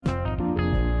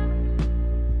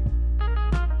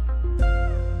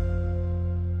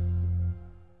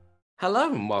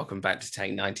Hello and welcome back to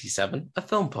Take 97, a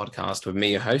film podcast with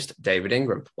me, your host, David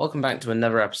Ingram. Welcome back to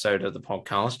another episode of the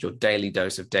podcast, your daily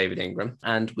dose of David Ingram.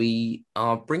 And we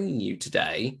are bringing you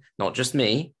today, not just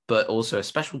me, but also a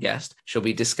special guest. She'll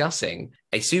be discussing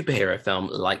a superhero film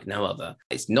like no other.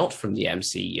 It's not from the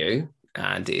MCU,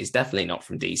 and it is definitely not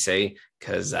from DC,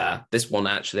 because this one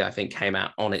actually, I think, came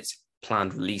out on its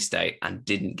planned release date and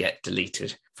didn't get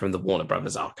deleted from the Warner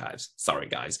Brothers archives. Sorry,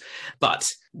 guys. But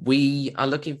we are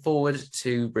looking forward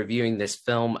to reviewing this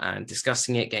film and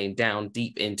discussing it, getting down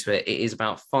deep into it. It is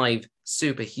about 5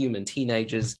 superhuman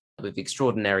teenagers with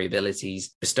extraordinary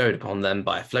abilities bestowed upon them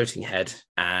by a floating head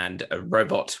and a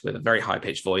robot with a very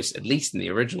high-pitched voice, at least in the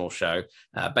original show,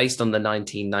 based on the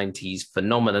 1990s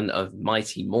phenomenon of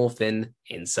Mighty Morphin,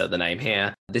 insert the name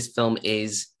here. This film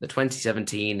is the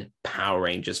 2017 Power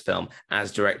Rangers film,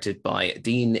 as directed by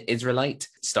Dean Israelite,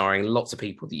 starring lots of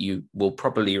people that you will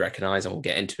probably recognize and we'll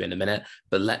get into in a minute.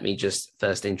 But let me just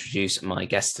first introduce my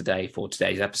guest today for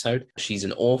today's episode. She's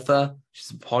an author,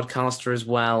 she's a podcaster as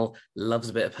well, loves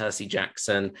a bit of Percy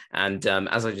Jackson. And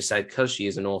as I just said, because she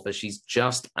is an author, she's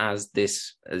just as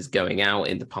this is going out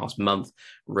in the past month,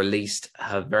 released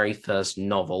her very first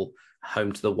novel,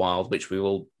 Home to the Wild, which we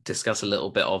will discuss a little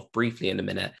bit of briefly in a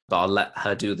minute, but I'll let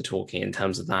her do the talking in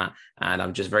terms of that. And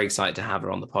I'm just very excited to have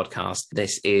her on the podcast.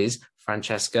 This is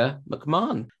Francesca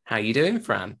McMahon. How are you doing,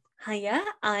 Fran? Hiya,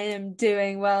 I am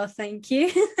doing well, thank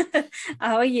you.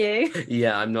 How are you?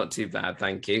 Yeah, I'm not too bad,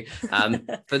 thank you.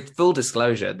 For full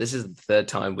disclosure, this is the 3rd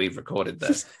time we've recorded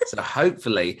this. So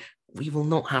hopefully we will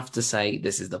not have to say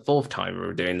this is the 4th time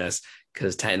we're doing this,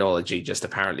 because technology just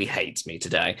apparently hates me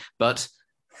today. But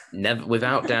never,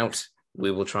 without doubt,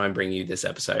 we will try and bring you this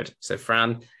episode. So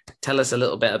Fran, tell us a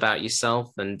little bit about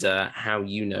yourself and how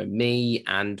you know me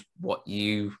and what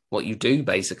you do,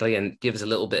 basically, and give us a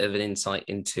little bit of an insight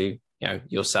into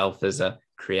yourself as a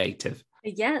creative.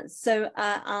 Yeah, so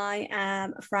I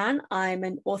am Fran. I'm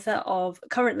an author of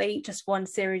currently just one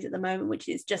series at the moment, which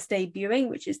is just debuting,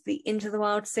 which is the Into the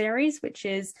Wild series, which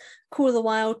is Call of the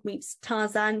Wild meets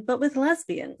Tarzan, but with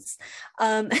lesbians.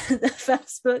 The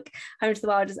first book, Home to the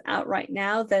Wild, is out right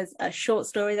now. There's a short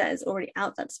story that is already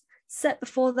out that's set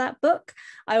before that book.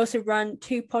 I also run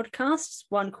 2 podcasts,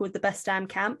 one called The Best Damn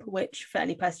Camp, which for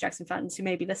any Percy Jackson fans who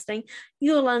may be listening,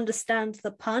 you'll understand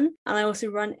the pun. And I also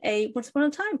run a Once Upon a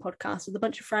Time podcast with a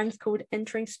bunch of friends called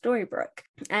Entering Storybrooke.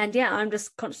 And yeah, I'm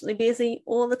just constantly busy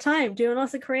all the time doing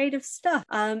lots of creative stuff.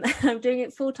 I'm doing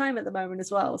it full time at the moment as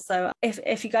well. So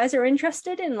if you guys are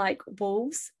interested in like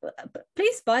wolves,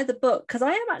 please buy the book, because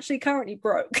I am actually currently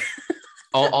broke.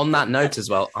 On that note as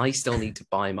well, I still need to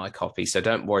buy my copy, so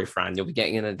don't worry, Fran. You'll be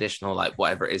getting an additional,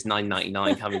 whatever it is,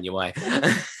 $9.99 coming your way.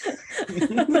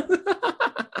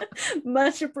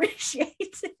 Much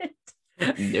appreciated.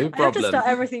 No problem. I have to start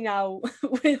everything now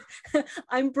with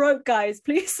I'm broke, guys.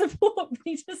 Please support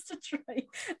me just to try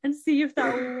and see if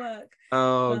that will work.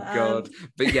 Oh, God.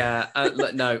 But yeah,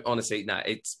 no, honestly, no,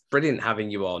 it's brilliant having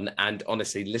you on. And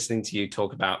honestly, listening to you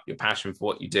talk about your passion for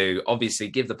what you do, obviously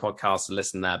give the podcast a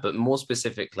listen there. But more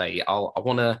specifically, I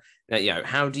want to,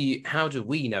 how do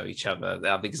we know each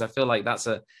other? Because I feel like that's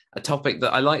a topic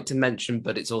that I like to mention,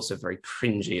 but it's also very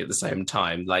cringy at the same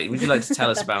time. Would you like to tell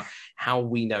us about how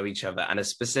we know each other and a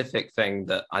specific thing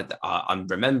that I'm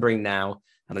remembering now,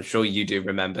 and I'm sure you do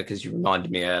remember because you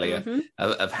reminded me earlier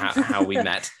of how we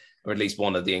met, or at least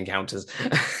one of the encounters.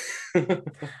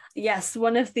 Yes,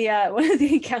 one of the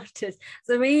encounters.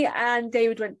 So me and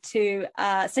David went to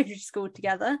secondary school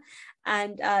together,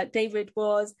 and David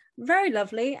was very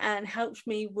lovely and helped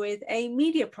me with a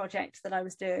media project that I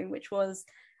was doing, which was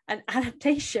an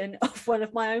adaptation of one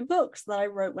of my own books that I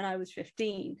wrote when I was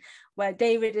 15, where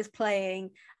David is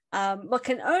playing what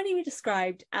can only be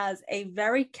described as a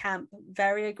very camp,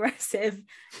 very aggressive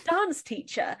dance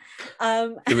teacher.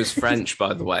 Who was French,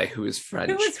 by the way, who was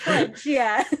French,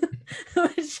 yeah.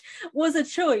 Which was a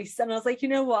choice. And I was like, you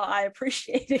know what? I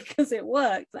appreciate it because it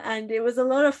worked. And it was a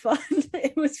lot of fun.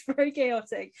 It was very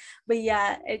chaotic. But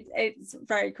yeah, it's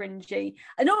very cringy.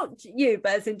 And not you,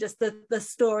 but as in just the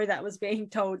story that was being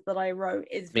told that I wrote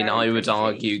is very I would cringy.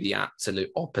 argue the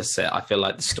absolute opposite. I feel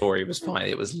like the story was fine.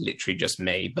 It was literally just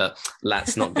me, but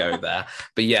let's not go there.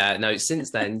 But yeah, no,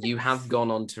 since then you have gone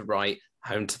on to write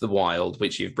Home to the Wild,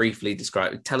 which you've briefly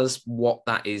described. Tell us what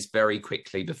that is very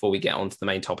quickly before we get on to the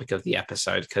main topic of the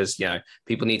episode, because,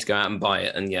 people need to go out and buy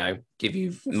it and, give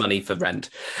you money for rent.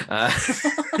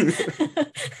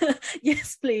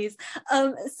 Yes, please.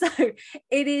 So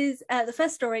it is the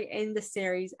first story in the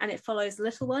series, and it follows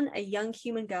Little One, a young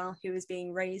human girl who is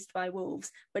being raised by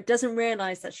wolves, but doesn't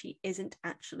realize that she isn't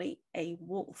actually a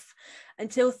wolf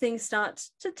until things start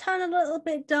to turn a little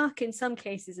bit dark in some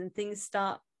cases, and things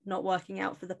start not working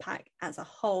out for the pack as a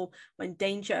whole when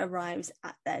danger arrives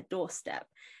at their doorstep.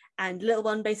 And Little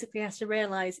One basically has to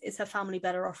realize, is her family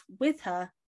better off with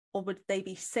her, or would they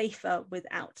be safer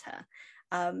without her?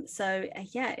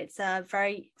 It's a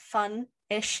very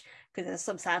fun-ish, because there's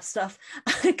some sad stuff,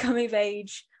 coming of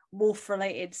age wolf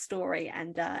related story,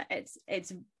 and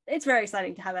it's very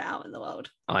exciting to have it out in the world.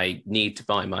 I need to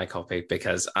buy my copy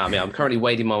because I'm currently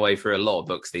wading my way through a lot of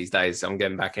books these days. So I'm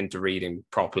getting back into reading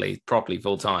properly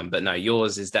full time. But no,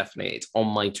 yours is definitely, it's on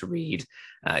my to read.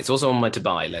 It's also on my to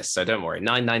buy list. So don't worry,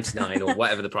 $9.99 or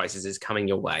whatever the price is coming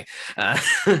your way.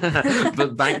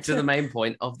 But back to the main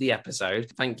point of the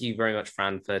episode. Thank you very much,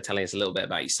 Fran, for telling us a little bit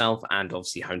about yourself and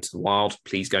obviously Home to the Wild.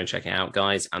 Please go and check it out,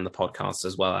 guys, and the podcast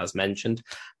as well, as mentioned.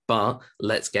 But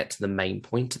let's get to the main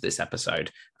point of this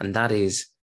episode, and that is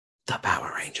the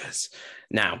Power Rangers.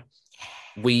 Now,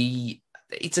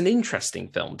 it's an interesting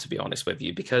film, to be honest with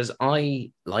you, because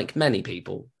I, like many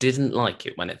people, didn't like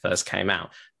it when it first came out.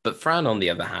 But Fran, on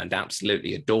the other hand,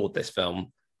 absolutely adored this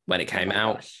film when it came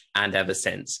out and ever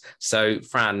since. So,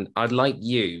 Fran, I'd like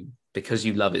you, because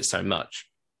you love it so much,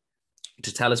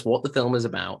 to tell us what the film is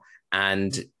about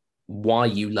and why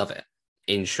you love it.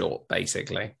 In short,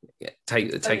 basically,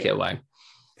 take it away.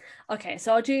 Okay,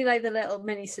 so I'll do like the little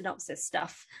mini synopsis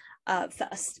stuff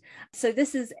first. So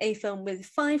this is a film with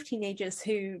 5 teenagers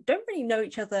who don't really know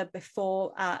each other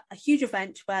before a huge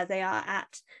event where they are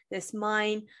at this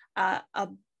mine. A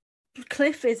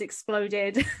cliff is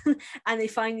exploded and they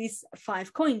find these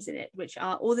 5 coins in it, which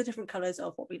are all the different colors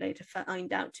of what we later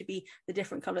find out to be the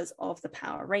different colors of the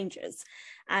Power Rangers.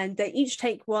 And they each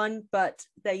take one, but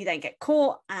they then get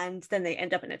caught, and then they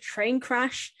end up in a train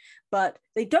crash. But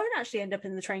they don't actually end up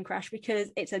in the train crash because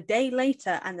it's a day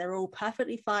later and they're all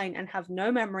perfectly fine and have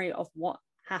no memory of what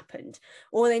happened.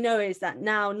 All they know is that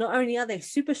now not only are they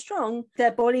super strong,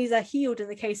 their bodies are healed. In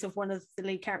the case of one of the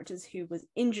lead characters who was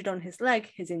injured on his leg,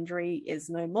 his injury is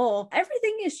no more.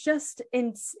 Everything is just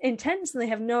intense and they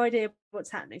have no idea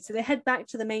what's happening. So they head back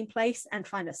to the main place and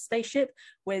find a spaceship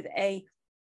with a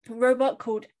robot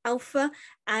called Alpha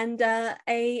and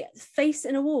a face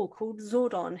in a wall called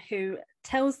Zordon, who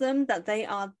tells them that they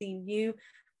are the new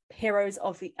heroes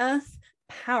of the Earth,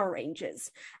 Power Rangers.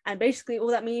 And basically all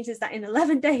that means is that in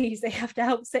 11 days they have to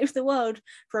help save the world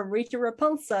from Rita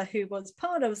Repulsa, who was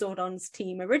part of Zordon's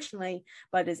team originally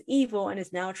but is evil and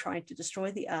is now trying to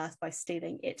destroy the Earth by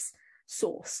stealing its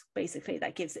source, basically,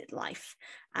 that gives it life.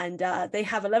 And they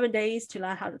have 11 days to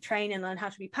learn how to train and learn how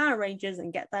to be Power Rangers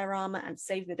and get their armor and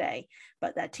save the day.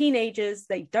 But they're teenagers,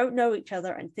 they don't know each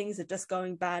other, and things are just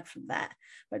going bad from there.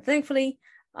 But thankfully,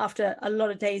 after a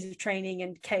lot of days of training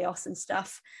and chaos and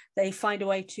stuff, they find a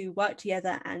way to work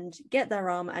together and get their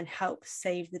armor and help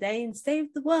save the day and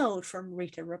save the world from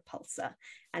Rita Repulsa.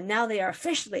 And now they are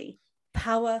officially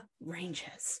Power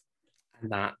Rangers.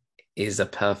 And that is a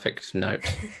perfect note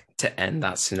to end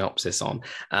that synopsis on.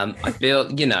 I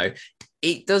feel,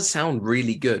 it does sound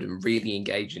really good and really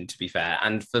engaging, to be fair.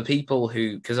 And for people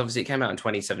who, because obviously it came out in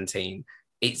 2017,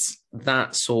 it's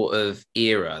that sort of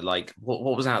era. Like,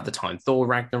 what was out at the time? Thor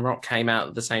Ragnarok came out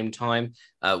at the same time.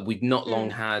 We'd not long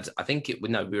had,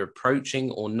 we were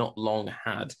approaching or not long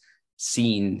had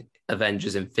seen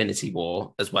Avengers Infinity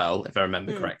War as well, if I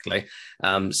remember correctly.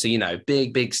 So,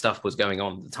 big stuff was going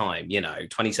on at the time.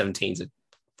 2017 is a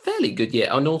fairly good year.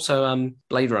 And also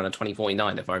Blade Runner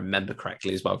 2049, if I remember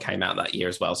correctly, as well, came out that year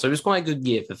as well. So it was quite a good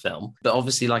year for film. But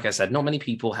obviously, like I said, not many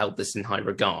people held this in high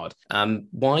regard.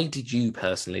 Why did you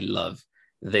personally love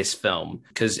this film?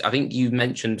 Because I think you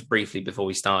mentioned briefly before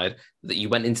we started that you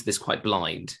went into this quite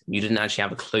blind. You didn't actually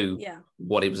have a clue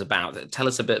what it was about. Tell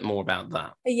us a bit more about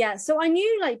that. Yeah, so I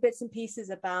knew like bits and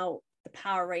pieces about the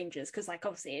Power Rangers because like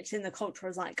obviously it's in the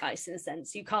cultural zeitgeist in a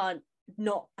sense. You can't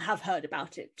not have heard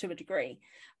about it to a degree,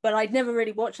 but I'd never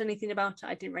really watched anything about it.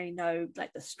 I didn't really know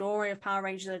like the story of Power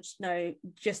Rangers. I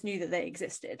just knew that they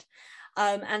existed.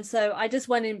 And so I just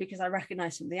went in because I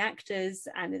recognized some of the actors,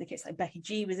 and in the case like Becky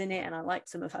G was in it and I liked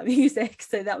some of her music,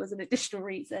 so that was an additional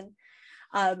reason.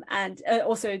 And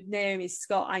also Naomi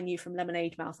Scott I knew from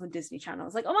Lemonade Mouth on Disney Channel. I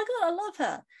was like, oh my god, I love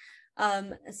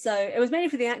her. So it was mainly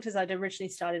for the actors I'd originally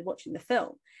started watching the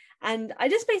film. And I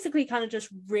just basically kind of just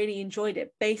really enjoyed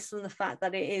it based on the fact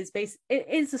that it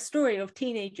is a story of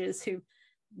teenagers who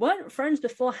weren't friends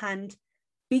beforehand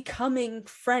becoming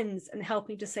friends and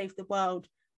helping to save the world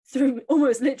through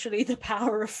almost literally the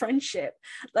power of friendship.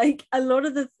 Like, a lot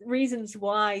of the reasons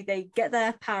why they get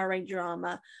their Power Ranger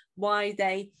armor, why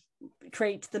they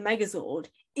create the Megazord,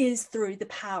 is through the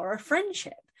power of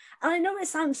friendship. And I know it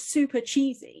sounds super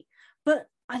cheesy, but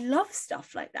I love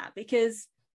stuff like that, because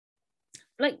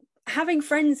like having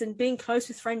friends and being close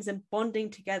with friends and bonding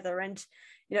together, and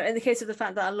you know, in the case of the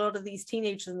fact that a lot of these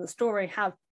teenagers in the story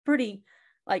have pretty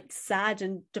like sad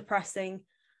and depressing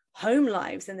home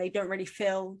lives, and they don't really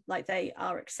feel like they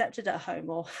are accepted at home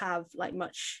or have like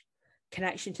much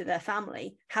connection to their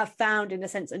family, have found, in a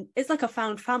sense, and it's like a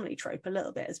found family trope a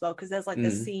little bit as well, because there's like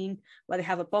this scene where they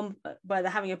have a bomb, where they're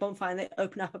having a bonfire, and they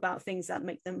open up about things that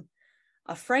make them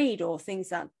afraid or things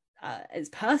that is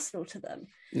personal to them,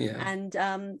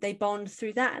 and they bond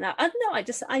through that. And I don't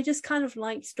know, I just kind of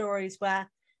like stories where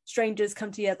strangers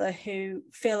come together who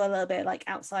feel a little bit like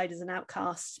outsiders and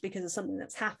outcasts because of something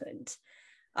that's happened,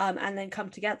 and then come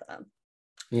together.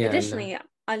 Additionally,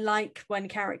 I like when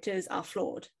characters are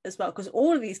flawed as well, because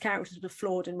all of these characters were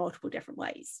flawed in multiple different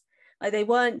ways. Like, they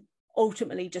weren't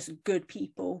ultimately just good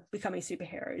people becoming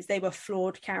superheroes. They were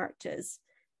flawed characters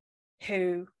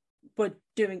who were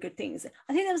doing good things.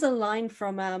 I think there was a line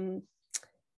from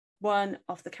one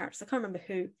of the characters, I can't remember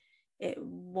who it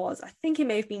was. I think it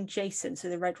may have been Jason, so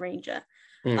the Red Ranger,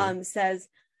 says,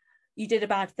 "You did a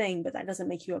bad thing, but that doesn't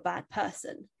make you a bad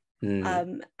person."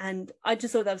 And I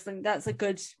just thought that's a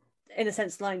good, in a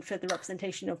sense, line for the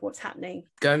representation of what's happening.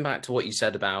 Going back to what you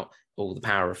said about all the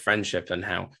power of friendship and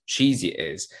how cheesy it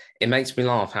is, it makes me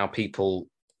laugh how people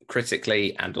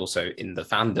critically and also in the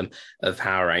fandom of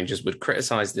Power Rangers would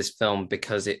criticize this film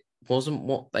because it wasn't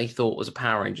what they thought was a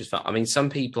Power Rangers film. I mean, some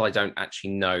people, I don't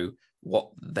actually know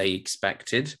what they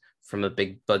expected from a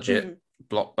big budget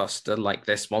blockbuster like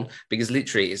this one, because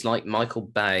literally it's like Michael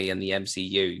Bay and the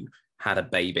MCU had a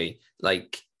baby.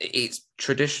 Like, it's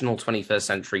traditional 21st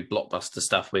century blockbuster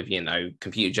stuff with, you know,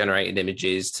 computer generated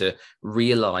images to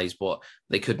realize what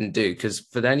they couldn't do. Because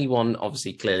for anyone,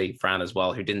 obviously, clearly Fran as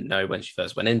well, who didn't know when she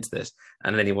first went into this,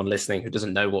 and anyone listening who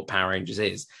doesn't know what Power Rangers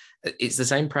is, it's the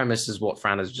same premise as what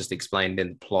Fran has just explained in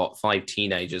the plot. 5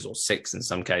 teenagers, or 6 in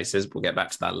some cases, we'll get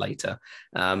back to that later,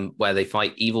 where they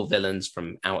fight evil villains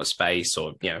from outer space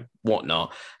or, you know,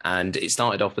 whatnot. And it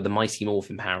started off with the Mighty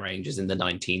Morphin Power Rangers in the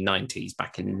 1990s,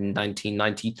 back in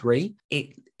 1993.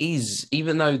 It is,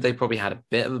 even though they probably had a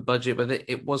bit of a budget with it,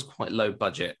 it was quite low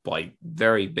budget by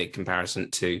very big comparison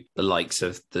to the likes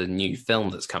of the new film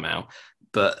that's come out.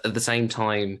 But at the same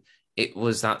time, it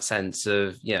was that sense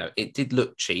of, you know, it did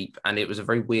look cheap, and it was a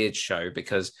very weird show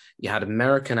because you had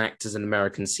American actors and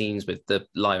American scenes with the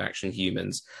live action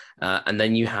humans. And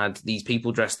then you had these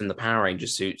people dressed in the Power Ranger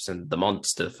suits and the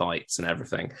monster fights and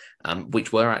everything,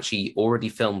 which were actually already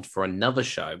filmed for another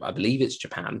show. I believe it's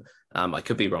Japan. I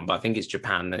could be wrong, but I think it's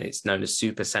Japan, and it's known as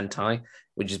Super Sentai,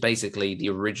 which is basically the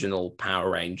original Power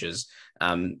Rangers.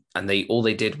 And all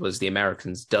they did was the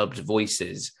Americans dubbed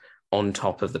voices on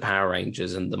top of the Power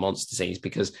Rangers and the monster scenes,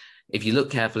 because if you look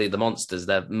carefully at the monsters,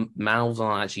 their mouths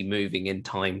are actually moving in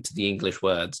time to the English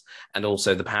words. And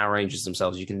also the Power Rangers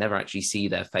themselves, you can never actually see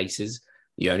their faces.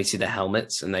 You only see their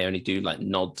helmets, and they only do like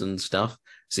nods and stuff.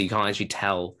 So you can't actually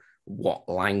tell what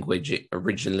language it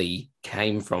originally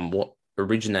came from, what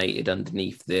originated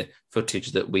underneath the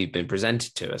footage that we've been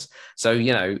presented to us. So,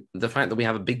 you know, the fact that we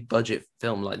have a big budget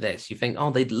film like this, you think,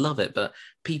 oh, they'd love it, but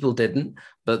people didn't.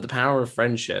 But the power of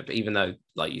friendship, even though,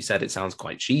 like you said, it sounds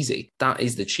quite cheesy, that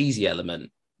is the cheesy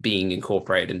element being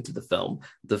incorporated into the film.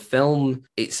 The film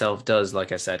itself does,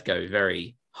 like I said, go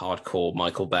very hardcore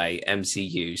Michael Bay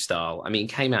MCU style. I mean,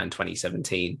 it came out in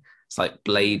 2017. It's like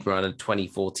Blade Runner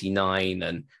 2049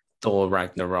 and Thor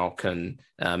Ragnarok and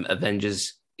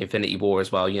Avengers Infinity War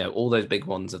as well, you know, all those big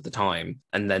ones of the time.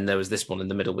 And then there was this one in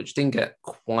the middle, which didn't get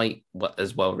quite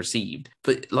as well received.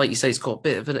 But like you say, it's got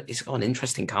an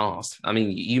interesting cast. I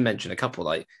mean, you mentioned a couple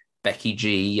like Becky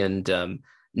G and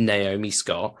Naomi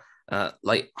Scott. What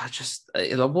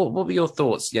were your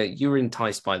thoughts? Yeah, you were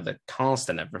enticed by the cast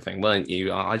and everything, weren't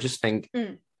you? I just think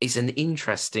it's an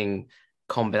interesting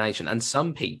combination. And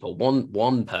some people,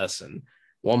 one person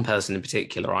in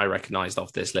particular, I recognized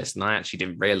off this list, and I actually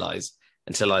didn't realize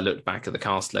until I looked back at the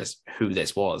cast list who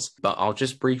this was. But I'll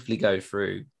just briefly go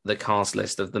through the cast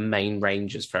list of the main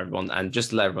Rangers for everyone, and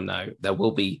just to let everyone know, there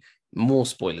will be more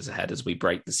spoilers ahead as we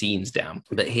break the scenes down.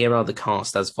 But here are the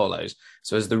cast as follows.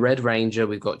 So as the Red Ranger,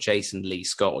 we've got Jason Lee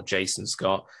Scott, or Jason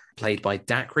Scott, played by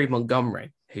Dacre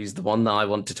Montgomery, who's the one that I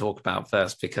want to talk about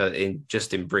first, because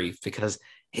in brief, because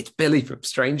it's Billy from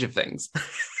Stranger Things.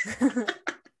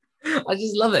 I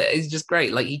just love it. It's just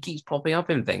great. Like he keeps popping up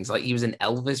in things. Like he was in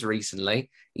Elvis recently.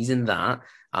 He's in that.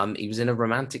 He was in a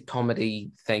romantic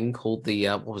comedy thing called the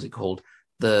what was it called?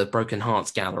 The Broken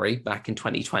Hearts Gallery back in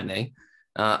 2020.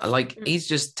 He's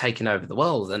just taken over the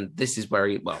world, and this is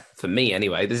where well, for me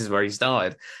anyway, this is where he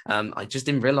started. I just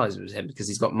didn't realize it was him because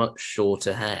he's got much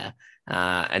shorter hair,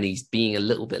 and he's being a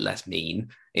little bit less mean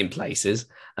in places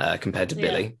compared to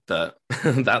Billy, but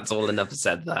that's all enough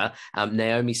said there.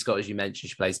 Naomi Scott, as you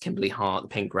mentioned, she plays Kimberly Hart, the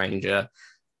Pink Ranger.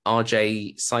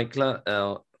 RJ Cycler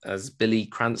as Billy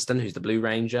Cranston, who's the Blue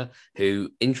Ranger, who,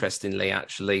 interestingly,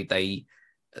 actually, they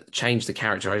changed the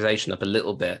characterization up a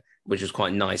little bit, which was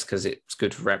quite nice because it's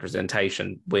good for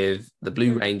representation with the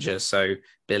Blue Ranger. So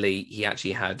Billy, he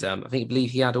actually had, I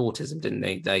believe he had autism, didn't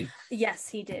he? Yes,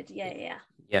 he did. Yeah.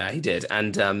 Yeah, he did.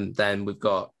 And then we've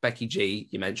got Becky G,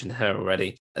 you mentioned her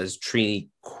already, as Trini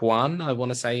Kwan, I want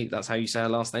to say that's how you say her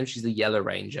last name. She's the Yellow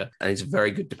Ranger. And it's a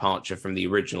very good departure from the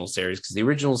original series, because the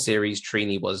original series,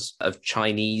 Trini was of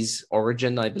Chinese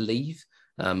origin, I believe,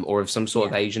 or of some sort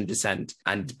of Asian descent.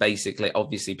 And basically,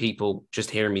 obviously, people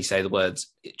just hearing me say the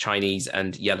words Chinese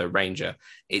and Yellow Ranger,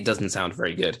 it doesn't sound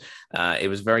very good. It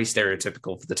was very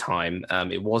stereotypical for the time.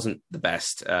 It wasn't the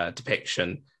best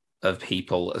depiction of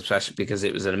people, especially because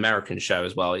it was an American show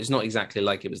as well. It's not exactly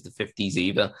like it was the 50s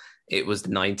either. It was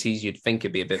the 90s. You'd think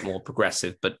it'd be a bit more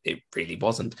progressive, but it really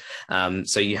wasn't.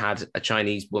 So you had a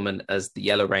Chinese woman as the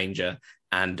Yellow Ranger,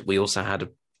 and we also had a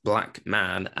black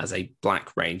man as a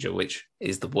Black Ranger, which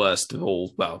is the worst of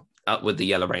all. Well, up with the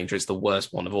Yellow Ranger, it's the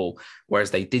worst one of all. Whereas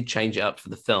they did change it up for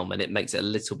the film, and it makes it a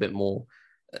little bit more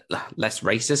less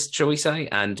racist, shall we say,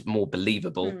 and more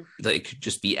believable that it could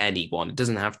just be anyone. It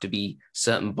doesn't have to be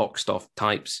certain boxed off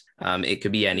types. It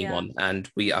could be anyone. And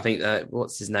I think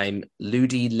what's his name?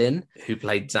 Ludi Lin, who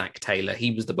played Zach Taylor,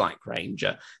 he was the Black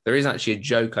Ranger. There is actually a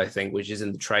joke, I think, which is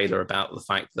in the trailer about the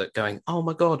fact that going, oh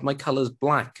my God, my color's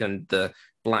black. And the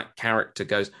black character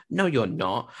goes, no, you're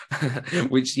not,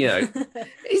 which,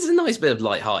 is a nice bit of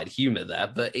lighthearted humor there,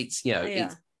 but it's,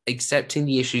 it's accepting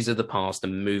the issues of the past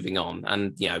and moving on.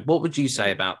 And, what would you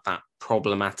say about that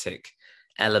problematic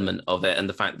element of it and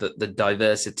the fact that the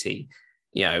diversity,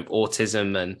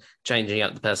 autism and changing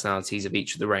up the personalities of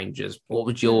each of the Rangers? What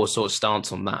would your sort of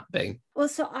stance on that be? Well,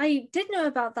 so I did know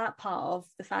about that part of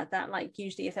the fact that, like,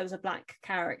 usually if there was a black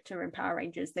character in Power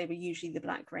Rangers, they were usually the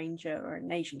Black Ranger, or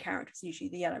an Asian character was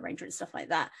usually the Yellow Ranger and stuff like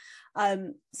that.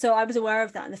 So I was aware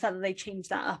of that, and the fact that they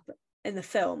changed that up in the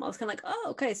film, I was kind of like, oh,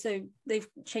 okay, so they've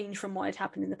changed from what had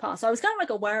happened in the past. So I was kind of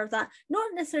like aware of that, not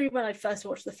necessarily when I first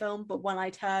watched the film, but when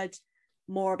I'd heard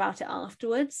more about it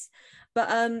afterwards.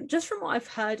 But just from what I've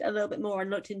heard a little bit more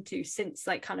and looked into since,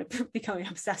 like, kind of becoming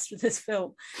obsessed with this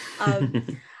film,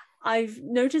 I've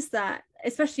noticed that,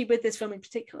 especially with this film in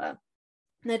particular,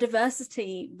 the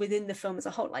diversity within the film as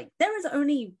a whole, like, there is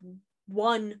only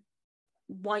one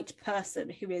white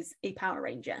person who is a Power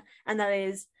Ranger, and that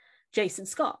is Jason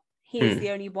Scott. He is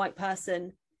the only white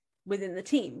person within the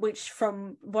team, which,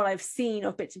 from what I've seen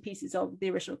of bits and pieces of the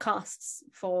original casts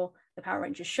for the Power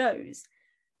Rangers shows,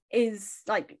 is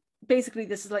like, basically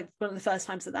this is like one of the first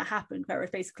times that happened, where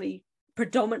it's basically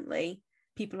predominantly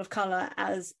people of color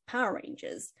as Power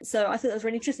Rangers. So I thought that was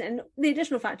really interesting. And the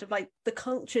additional fact of, like, the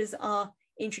cultures are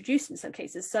introduced in some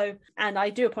cases. So, and I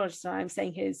do apologize if I'm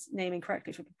saying his name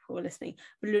incorrectly for people who are listening,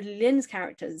 but Ludi Lin's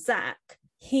character, Zach,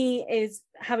 he is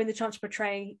having the chance to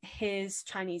portray his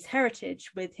Chinese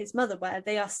heritage with his mother, where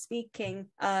they are speaking,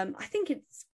 I think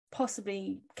it's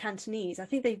possibly Cantonese. I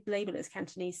think they label it as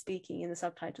Cantonese speaking in the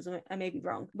subtitles. I may be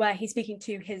wrong, where he's speaking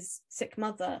to his sick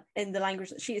mother in the language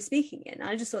that she is speaking in.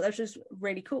 I just thought that was just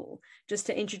really cool, just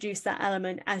to introduce that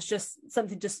element as just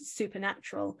something just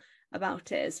supernatural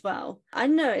about it as well. I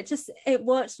know it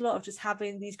works a lot of just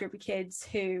having these group of kids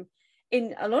who,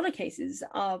 in a lot of cases,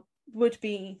 would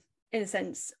be, in a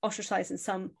sense, ostracized in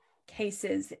some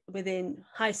cases within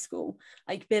high school,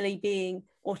 like Billy being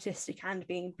autistic and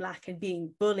being black and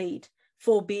being bullied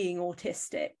for being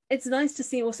autistic. It's nice to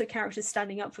see also characters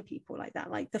standing up for people like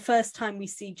that. Like, the first time we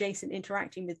see Jason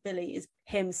interacting with Billy is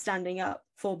him standing up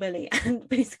for Billy, and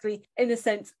basically, in a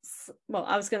sense, well,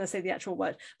 I was going to say the actual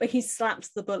word, but he slaps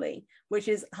the bully, which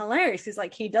is hilarious, because,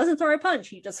 like, he doesn't throw a punch,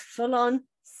 he just full on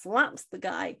slaps the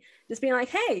guy, just being like,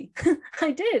 hey,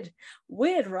 I did.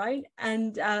 Weird, right?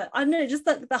 And I don't know, just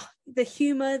the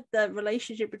humor, the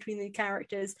relationship between the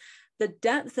characters, the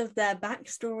depth of their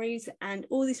backstories, and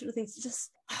all these sort of things,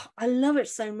 just, I love it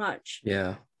so much.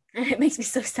 Yeah. And it makes me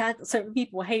so sad that so many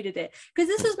people hated it, because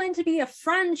this was meant to be a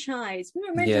franchise. We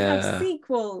were meant to have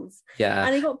sequels. Yeah.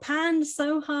 And they got panned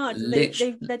so hard.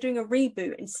 They're doing a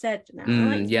reboot instead now.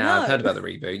 No. I've heard about the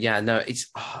reboot. Yeah,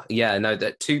 no,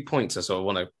 the 2 points I sort of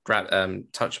want to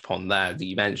touch upon there that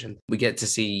you mentioned. We get to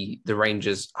see the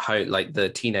Rangers like the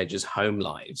teenagers' home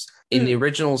lives. In the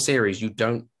original series, you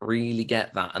don't really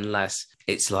get that unless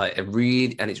it's like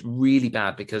it's really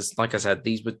bad, because like I said,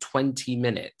 these were 20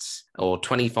 minutes or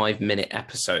 25-minute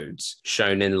episodes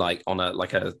shown in like on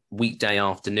a weekday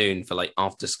afternoon for like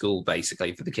after school,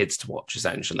 basically, for the kids to watch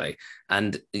essentially.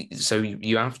 And so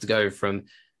you have to go from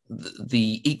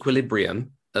the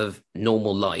equilibrium of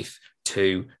normal life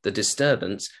to the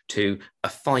disturbance to a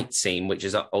fight scene, which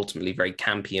is ultimately very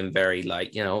campy and very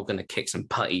like, we're going to kick some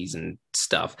putties and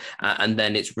stuff. And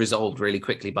then it's resolved really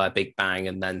quickly by a big bang,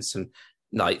 and then some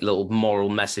like little moral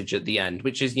message at the end,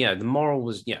 which is, the moral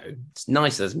was, it's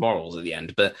nice as morals at the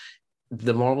end, but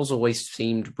the morals always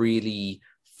seemed really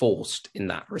forced in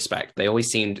that respect. They always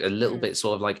seemed a little bit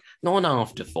sort of like not an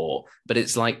afterthought, but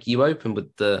it's like you open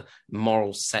with the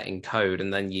moral setting code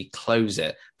and then you close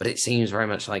it, but it seems very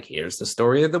much like, here's the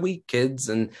story of the week, kids.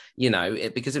 And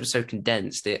because it was so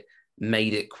condensed, it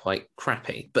made it quite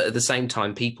crappy. But at the same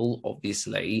time, people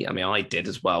obviously, I did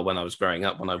as well when I was growing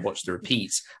up, when I watched the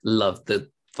repeats, loved the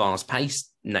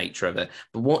fast-paced nature of it.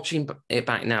 But watching it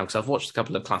back now, because I've watched a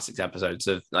couple of classics episodes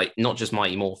of like not just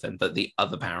Mighty Morphin, but the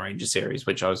other Power Ranger series,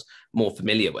 which I was more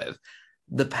familiar with,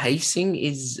 the pacing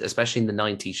is, especially in the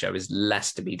 90s show, is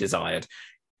less to be desired.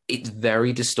 It's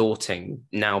very distorting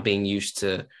now, being used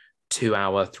to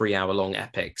 2-hour, 3-hour long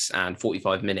epics and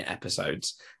 45-minute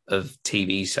episodes of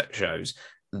TV shows,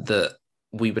 that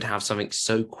we would have something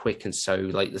so quick and so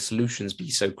like the solutions be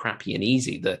so crappy and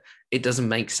easy that it doesn't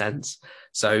make sense.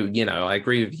 So, I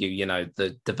agree with you,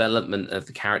 the development of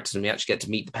the characters, and we actually get to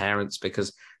meet the parents,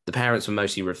 because the parents were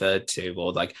mostly referred to,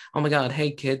 or like, oh my God,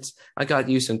 hey kids, I got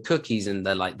you some cookies. And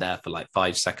they're like there for like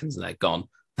 5 seconds and they're gone.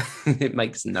 It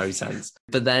makes no sense.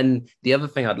 But then the other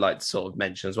thing I'd like to sort of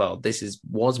mention as well, this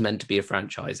was meant to be a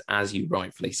franchise, as you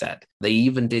rightfully said. They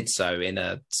even did so in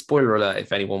a spoiler alert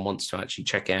if anyone wants to actually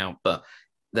check it out. But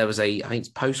there was I think it's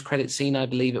post-credit scene, I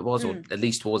believe it was, or at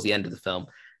least towards the end of the film.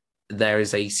 There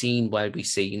is a scene where we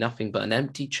see nothing but an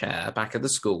empty chair back at the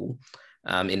school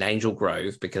in Angel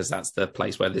Grove, because that's the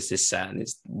place where this is set. And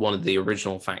it's one of the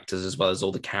original factors, as well as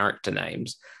all the character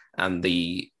names and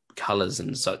the colors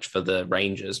and such for the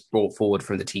Rangers brought forward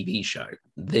from the TV show.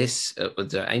 This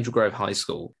the Angel Grove High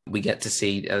School, we get to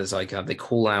see as like they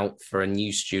call out for a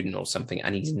new student or something,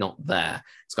 and he's not there.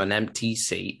 It's got an empty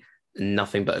seat,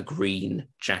 nothing but a green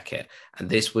jacket. And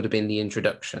this would have been the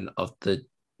introduction of the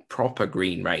proper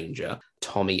Green Ranger,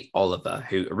 Tommy Oliver,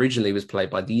 who originally was played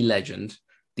by the legend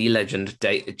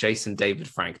Jason David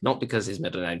Frank, not because his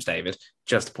middle name's David,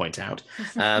 just to point out.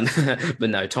 But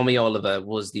no, Tommy Oliver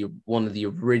was one of the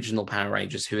original Power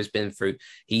Rangers who has been through.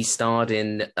 He starred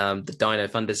in the Dino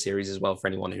Thunder series as well, for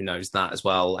anyone who knows that as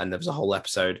well. And there was a whole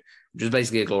episode, which was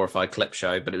basically a glorified clip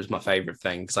show, but it was my favorite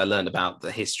thing because I learned about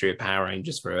the history of Power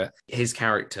Rangers through it. His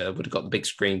character would have got the big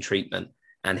screen treatment,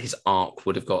 and his arc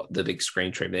would have got the big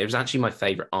screen treatment. It was actually my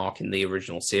favorite arc in the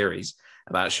original series,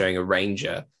 about showing a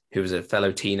Ranger who was a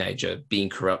fellow teenager being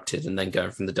corrupted and then going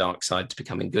from the dark side to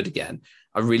becoming good again.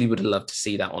 I really would have loved to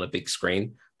see that on a big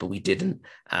screen, but we didn't.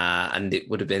 And it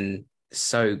would have been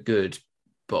so good.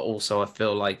 But also I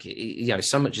feel like,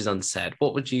 so much is unsaid.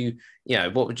 What was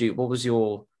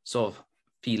your sort of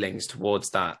feelings towards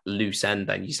that loose end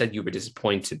then? You said you were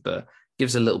disappointed, but give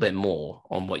us a little bit more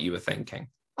on what you were thinking.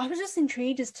 I was just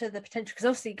intrigued as to the potential, because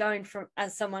obviously going from,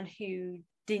 as someone who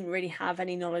didn't really have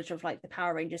any knowledge of like the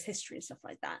Power Rangers history and stuff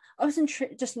like that, I was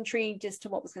just intrigued as to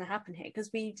what was going to happen here, because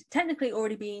we'd technically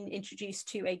already been introduced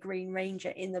to a Green Ranger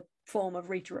in the form of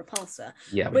Rita Repulsa.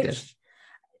 Yeah, we did.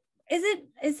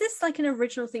 Is this like an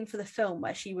original thing for the film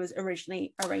where she was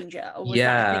originally a ranger, or was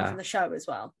that a thing from the show as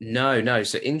well? No.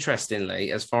 So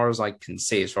interestingly, as far as I can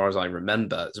see, as far as I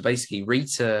remember, so basically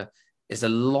Rita is a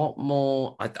lot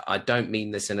more, I don't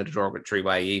mean this in a derogatory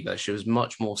way either, she was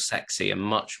much more sexy and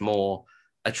much more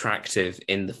attractive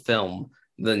in the film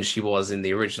than she was in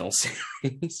the original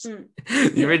series.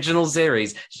 The original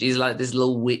series, she's like this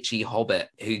little witchy hobbit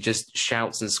who just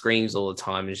shouts and screams all the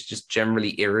time and is just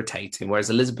generally irritating, whereas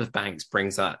Elizabeth Banks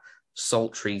brings that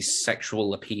sultry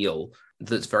sexual appeal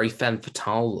that's very femme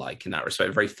fatale like in that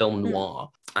respect, very film noir,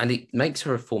 and it makes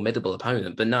her a formidable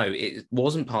opponent. But no, it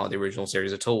wasn't part of the original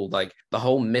series at all. Like the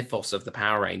whole mythos of the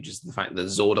Power Rangers, the fact that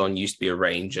Zordon used to be a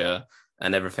ranger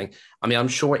and everything. I mean, I'm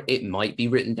sure it might be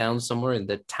written down somewhere in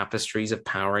the tapestries of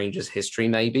Power Rangers history,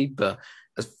 maybe, but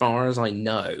as far as I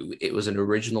know, it was an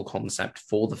original concept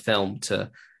for the film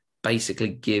to basically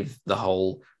give the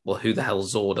whole, well, who the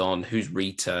hell's Zordon? Who's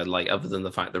Rita? Like, other than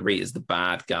the fact that Rita's the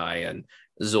bad guy and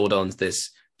Zordon's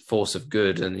this force of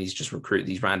good and he's just recruited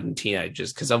these random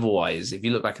teenagers. Because otherwise, if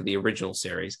you look back at the original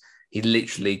series, he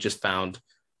literally just found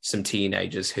some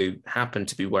teenagers who happen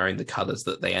to be wearing the colors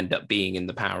that they end up being in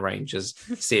the Power Rangers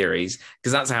series.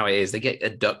 Because that's how it is. They get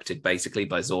abducted basically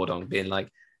by Zordon being like,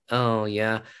 oh,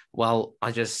 yeah, well,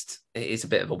 it's a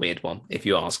bit of a weird one, if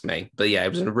you ask me. But yeah, it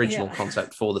was an original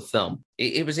concept for the film.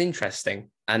 It was interesting.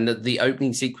 And the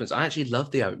opening sequence, I actually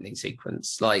love the opening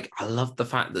sequence. Like, I love the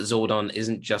fact that Zordon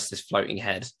isn't just this floating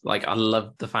head. Like, I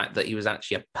love the fact that he was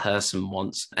actually a person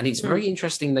once. And it's very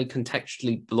interesting they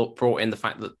contextually brought in the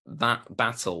fact that that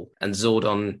battle and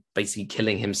Zordon basically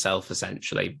killing himself,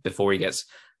 essentially, before he gets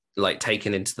like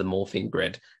taken into the morphine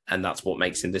grid, and that's what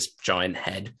makes him this giant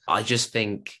head. I just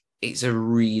think it's a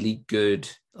really good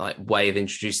like way of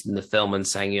introducing the film and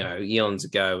saying, you know, eons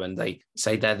ago, and they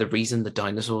say they're the reason the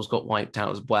dinosaurs got wiped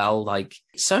out as well. Like,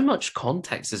 so much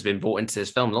context has been brought into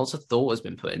this film, lots of thought has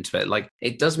been put into it. Like,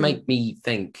 it does make me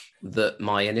think that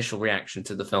my initial reaction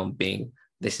to the film being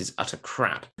this is utter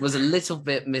crap was a little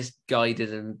bit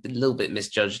misguided and a little bit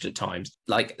misjudged at times.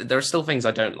 Like, there are still things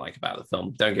I don't like about the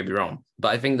film, don't get me wrong, but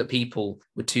I think that people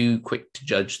were too quick to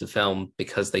judge the film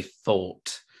because they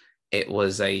thought it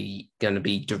was going to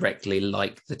be directly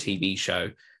like the TV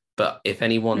show. But if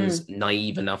anyone's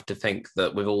naive enough to think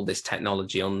that with all this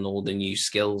technology and all the new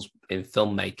skills in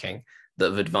filmmaking that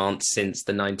have advanced since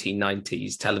the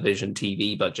 1990s television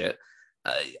TV budget,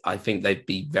 I think they'd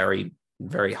be very,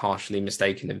 very harshly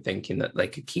mistaken in thinking that they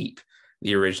could keep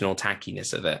the original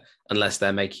tackiness of it, unless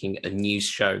they're making a new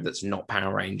show that's not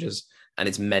Power Rangers and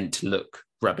it's meant to look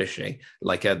rubbishy,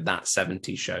 like that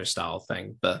 70s show style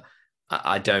thing. But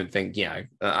I don't think, you know,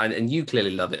 and you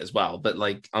clearly love it as well, but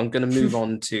like, I'm going to move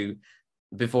on to,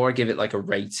 before I give it like a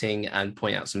rating and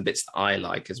point out some bits that I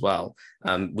like as well,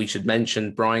 we should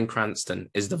mention Bryan Cranston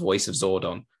is the voice of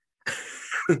Zordon.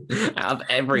 Out of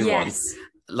everyone. Yes.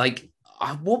 Like,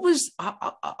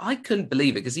 I couldn't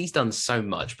believe it because he's done so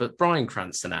much, but Bryan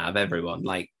Cranston out of everyone,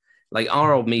 like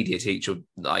our old media teacher,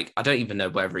 like, I don't even know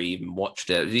whether he even watched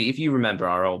it. If you remember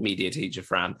our old media teacher,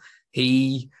 Fran,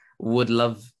 he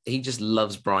just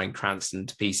loves Bryan Cranston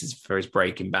to pieces for his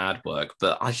Breaking Bad work,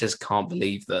 but I just can't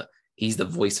believe that he's the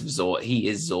voice of Zordon. He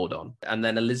is Zordon. And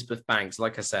then Elizabeth Banks,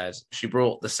 like I said, she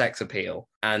brought the sex appeal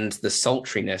and the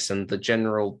sultriness and the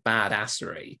general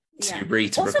badassery to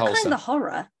Rita also Repulsa. Also kind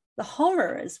of the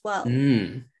horror as well.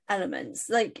 Elements.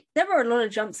 Like, there were a lot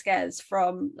of jump scares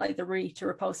from like the Rita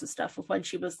Repulsa stuff of when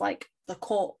she was like the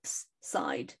corpse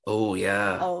side. Oh,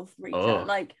 yeah. Of Rita.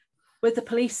 Like, with the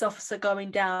police officer going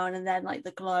down and then like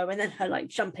the glow and then her like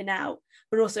jumping out,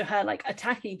 but also her like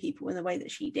attacking people in the way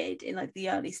that she did in like the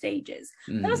early stages.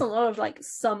 There was a lot of like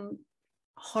some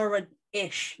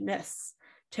horror-ishness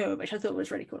to it, which I thought was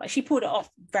really cool. Like, she pulled it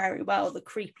off very well, the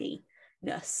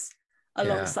creepiness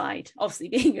alongside obviously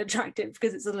being attractive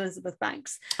because it's Elizabeth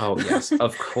Banks. Oh yes,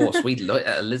 of course. We love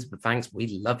Elizabeth Banks. We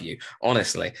love you,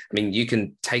 honestly. I mean, you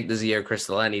can take the Zeo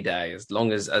Crystal any day as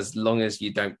long as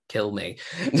you don't kill me.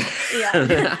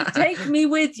 Yeah, take me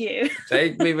with you.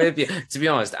 Take me with you. To be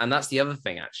honest, and that's the other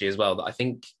thing actually as well that I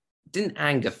think didn't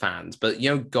anger fans, but you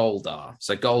know, Goldar.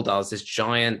 So Goldar's this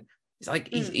giant. It's like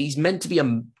he's meant to be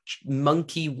a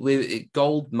monkey with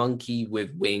gold monkey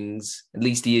with wings. At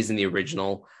least he is in the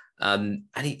original. And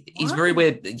he's very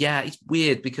weird. Yeah, it's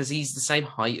weird because he's the same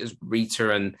height as Rita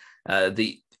and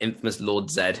the infamous Lord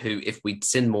Zed, who, if we'd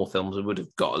seen more films, we would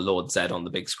have got a Lord Zed on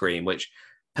the big screen, which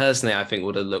personally I think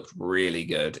would have looked really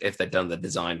good if they'd done the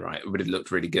design right. It would have looked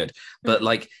really good. But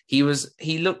like he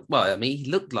looked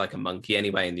like a monkey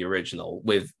anyway in the original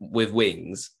with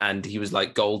wings, and he was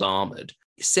like gold armored.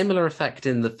 Similar effect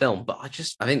in the film, but I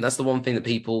think that's the one thing that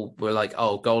people were like,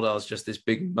 oh, Goldar's just this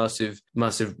big massive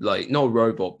like, not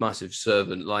robot, massive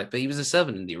servant, like, but he was a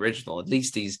servant in the original. At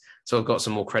least he's sort of got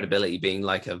some more credibility being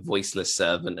like a voiceless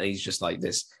servant, and he's just like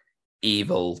this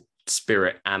evil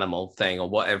spirit animal thing or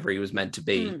whatever he was meant to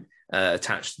be,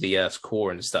 attached to the Earth's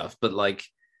core and stuff. But like,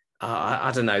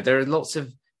 I don't know, there are lots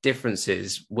of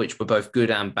differences which were both good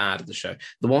and bad of the show.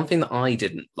 The one thing that I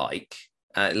didn't like,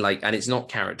 and it's not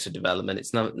character development,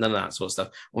 it's none of that sort of stuff.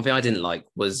 One thing I didn't like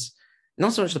was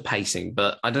not so much the pacing,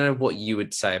 but I don't know what you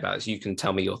would say about it. So you can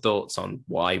tell me your thoughts on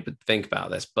what I would think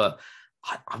about this. But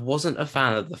I wasn't a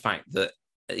fan of the fact that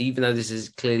even though this is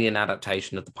clearly an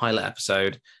adaptation of the pilot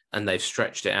episode and they've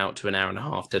stretched it out to an hour and a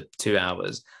half to 2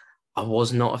 hours, I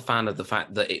was not a fan of the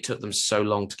fact that it took them so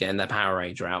long to get in their Power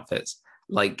Ranger outfits.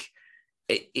 Like,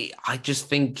 I just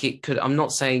think it could. I'm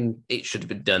not saying it should have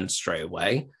been done straight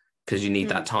away because you need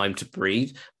that time to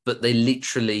breathe, but they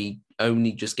literally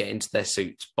only just get into their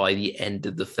suits by the end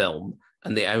of the film.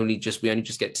 And we only just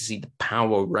get to see the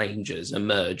Power Rangers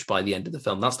emerge by the end of the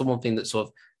film. That's the one thing that sort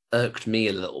of irked me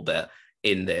a little bit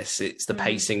in this. It's the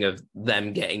pacing of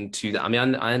them getting to that. I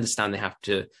mean, I understand they have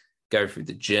to go through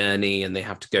the journey and they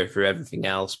have to go through everything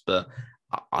else, but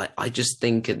I just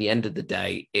think at the end of the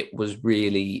day, it was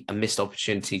really a missed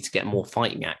opportunity to get more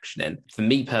fighting action in. For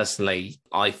me personally,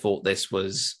 I thought this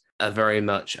was a very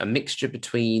much a mixture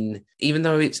between, even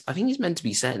though I think it's meant to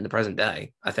be set in the present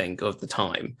day, I think, of the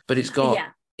time, but it's got,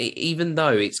 even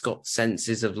though it's got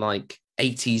senses of like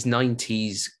 80s,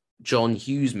 90s John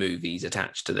Hughes movies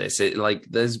attached to this.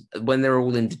 There's when they're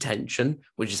all in detention,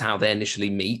 which is how they initially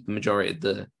meet, the majority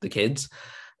of the kids,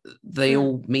 they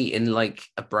all meet in like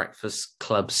a Breakfast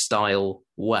Club style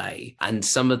way, and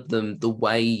some of them, the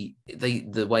way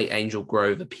Angel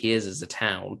Grove appears as a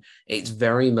town, it's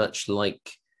very much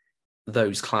like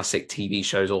those classic TV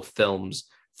shows or films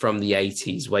from the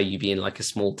 80s where you'd be in like a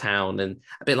small town, and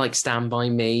a bit like Stand By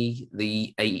Me,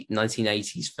 the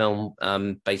 1980s film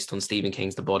based on Stephen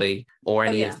King's The Body, or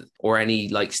any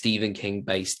like Stephen King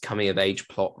based coming of age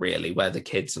plot, really, where the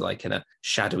kids are like in a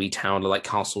shadowy town like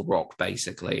Castle Rock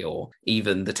basically, or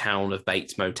even the town of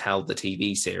Bates Motel, the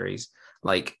TV series,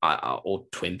 like or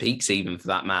Twin Peaks even for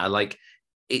that matter. Like,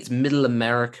 it's middle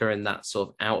America and that sort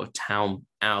of out of town,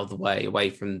 out of the way, away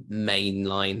from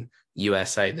mainline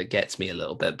USA that gets me a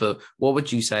little bit. But what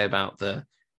would you say about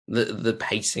the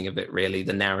pacing of it, really,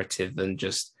 the narrative and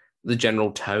just the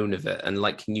general tone of it? And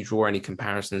like, can you draw any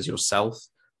comparisons yourself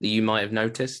that you might have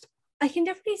noticed? I can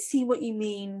definitely see what you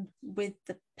mean with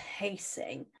the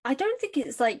pacing. I don't think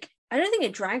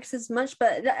it drags as much,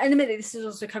 but admittedly, this is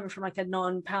also coming from like a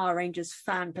non-Power Rangers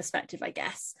fan perspective, I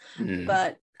guess.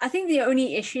 But I think the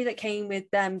only issue that came with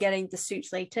them getting the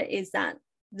suits later is that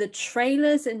the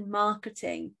trailers and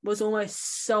marketing was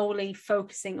almost solely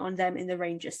focusing on them in the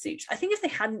Ranger suits. I think if they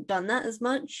hadn't done that as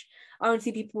much, I don't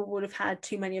think people would have had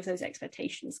too many of those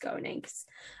expectations going in. Because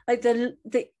like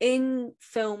the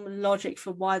in-film logic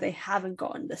for why they haven't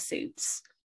gotten the suits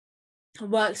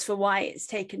works for why it's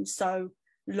taken so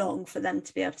long for them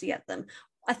to be able to get them.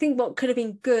 I think what could have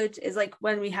been good is like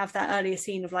when we have that earlier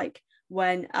scene of like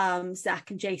when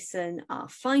Zach and Jason are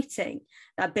fighting,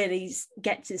 that Billy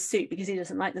gets his suit because he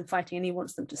doesn't like them fighting and he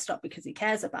wants them to stop because he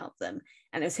cares about them.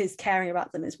 And it was his caring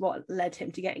about them is what led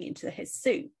him to getting into his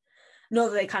suit. Not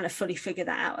that they kind of fully figured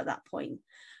that out at that point.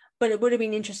 But it would have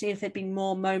been interesting if there'd been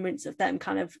more moments of them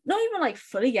kind of, not even like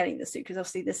fully getting the suit, because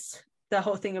obviously the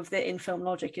whole thing of the in-film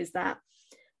logic is that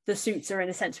the suits are in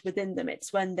a sense within them.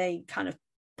 It's when they kind of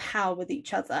power with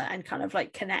each other and kind of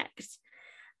like connect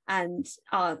and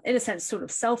are in a sense sort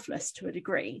of selfless to a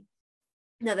degree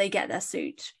that they get their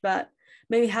suit. But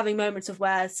maybe having moments of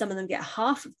where some of them get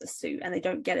half of the suit and they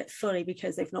don't get it fully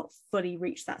because they've not fully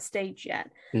reached that stage yet.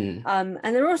 And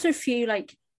there are also a few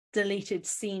like deleted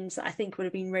scenes that I think would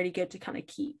have been really good to kind of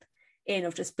keep in,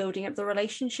 of just building up the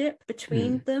relationship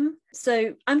between them.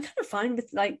 So I'm kind of fine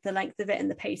with like the length of it and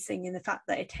the pacing and the fact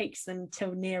that it takes them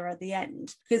till nearer the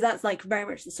end, because that's like very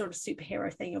much the sort of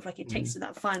superhero thing of like it takes to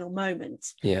that final moment,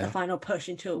 the final push,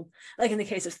 until like in the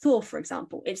case of Thor, for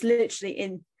example, it's literally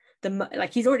in the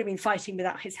like he's already been fighting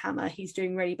without his hammer, he's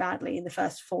doing really badly in the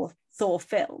first Thor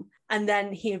film, and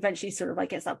then he eventually sort of like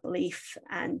gets that belief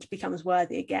and becomes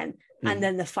worthy again, and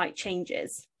then the fight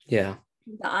changes.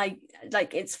 I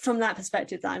like, it's from that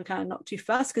perspective that I'm kind of not too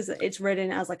fussed, because it's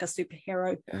written as like a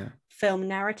superhero film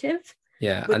narrative.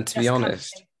 And to be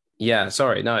honest,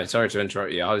 sorry to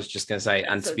interrupt you. I was just going to say,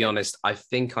 and to be honest, I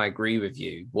think I agree with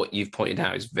you. What you've pointed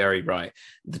out is very right.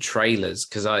 The trailers,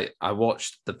 because I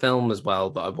watched the film as well,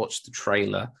 but I watched the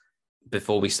trailer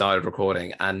before we started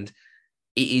recording, and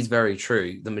it is very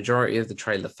true. The majority of the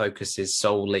trailer focuses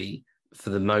solely, for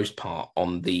the most part,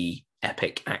 on the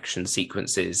epic action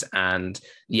sequences and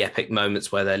the epic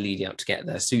moments where they're leading up to get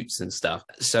their suits and stuff.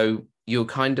 So you're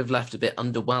kind of left a bit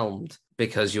underwhelmed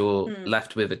because you're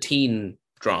left with a teen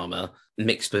drama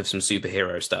mixed with some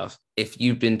superhero stuff. If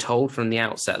you've been told from the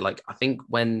outset, like, I think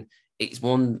when it's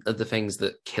one of the things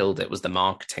that killed it was the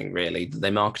marketing, really. They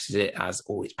marketed it as,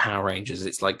 oh, it's Power Rangers,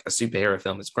 it's like a superhero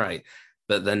film, it's great.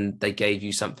 But then they gave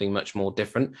you something much more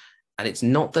different. And it's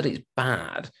not that it's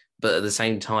bad, but at the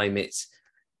same time, it's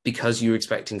because you were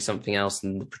expecting something else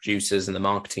and the producers and the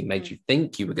marketing made you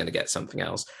think you were going to get something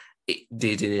else. It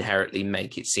did inherently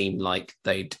make it seem like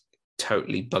they'd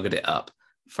totally buggered it up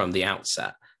from the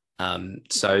outset.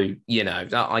 So, you know,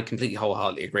 I completely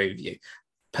wholeheartedly agree with you.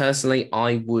 Personally,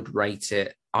 I would rate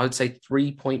it, I would say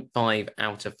 3.5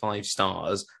 out of 5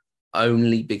 stars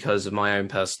only because of my own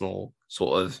personal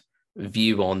sort of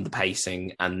view on the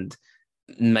pacing, and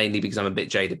mainly because I'm a bit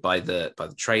jaded by the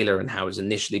trailer and how it was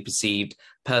initially perceived.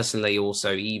 Personally,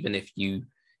 also, even if you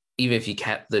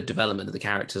kept the development of the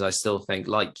characters, I still think,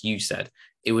 like you said,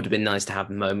 it would have been nice to have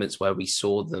moments where we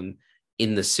saw them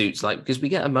in the suits, like, because we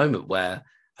get a moment where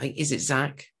I think, is it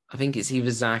Zach? I think it's either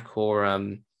Zach or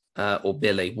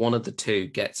Billy. One of the two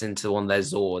gets into one of their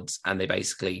Zords and they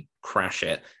basically crash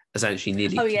it, essentially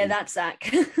nearly. Oh yeah, that's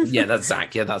Zach. Yeah, that's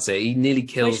Zach. Yeah, that's it. He nearly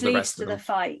kills Which the leads rest to of the them.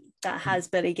 fight that has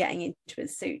Billy getting into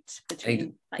his suit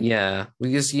between. Yeah,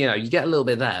 because you get a little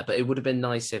bit there, but it would have been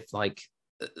nice if, like,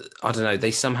 I don't know, they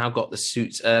somehow got the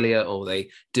suits earlier, or they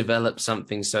developed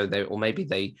something or maybe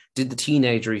they did the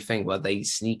teenagery thing where they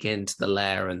sneak into the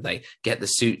lair and they get the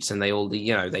suits and they all,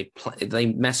 they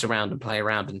mess around and play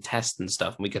around and test and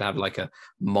stuff. And we could have like a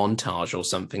montage or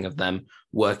something of them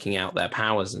working out their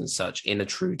powers and such in a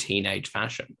true teenage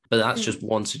fashion. But that's just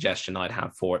one suggestion I'd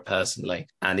have for it personally.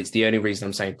 And it's the only reason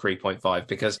I'm saying 3.5,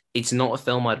 because it's not a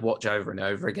film I'd watch over and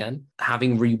over again.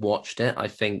 Having rewatched it, I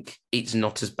think it's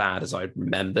not as bad as I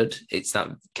remembered. It's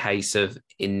that case of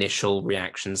initial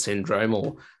reaction syndrome,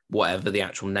 or whatever the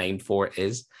actual name for it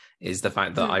is the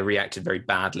fact that I reacted very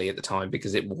badly at the time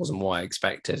because it wasn't what I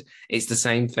expected. It's the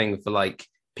same thing for like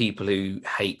people who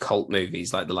hate cult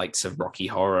movies, like the likes of Rocky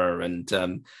Horror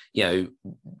and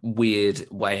Weird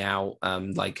Way Out,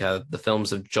 the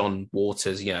films of John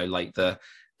Waters, like the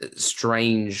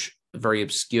strange, very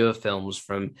obscure films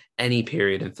from any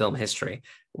period in film history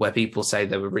where people say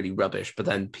they were really rubbish, but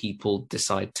then people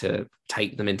decide to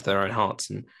take them into their own hearts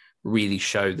and really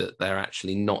show that they're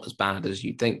actually not as bad as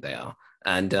you think they are.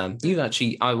 And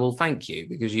I will thank you,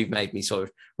 because you've made me sort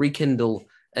of rekindle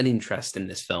an interest in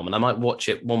this film, and I might watch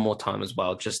it one more time as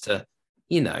well, just to,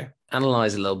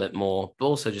 analyze a little bit more, but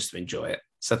also just to enjoy it.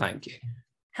 So thank you.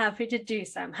 Happy to do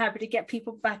so. I'm happy to get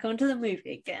people back onto the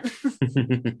movie again.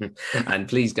 And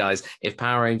please, guys, if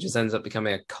Power Rangers ends up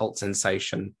becoming a cult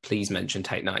sensation, please mention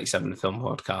Take 97 Film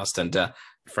Podcast and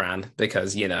Fran,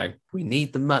 because we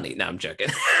need the money. No, I'm joking.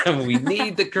 We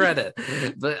need the credit.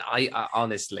 But I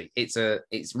honestly, it's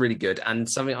really good, and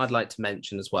something I'd like to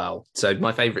mention as well. So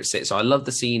my favorite so I love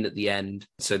the scene at the end.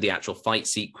 So the actual fight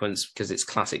sequence, because it's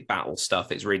classic battle stuff.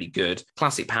 It's really good.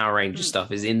 Classic Power Ranger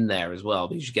stuff is in there as well,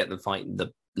 because you get them fighting the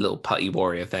little putty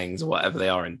warrior things or whatever they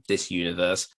are in this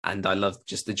universe. And I love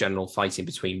just the general fighting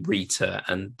between Rita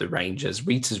and the Rangers.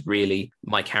 Rita's really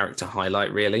my character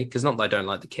highlight, really, because not that I don't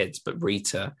like the kids, but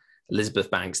Rita, Elizabeth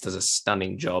Banks, does a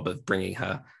stunning job of bringing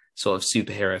her sort of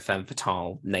superhero femme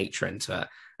fatale nature into it.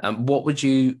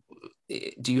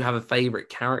 Do you have a favorite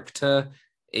character?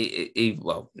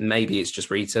 Well, maybe it's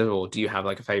just Rita, or do you have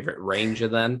like a favorite Ranger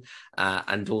then?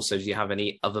 And also, do you have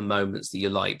any other moments that you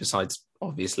like besides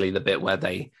obviously the bit where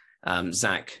they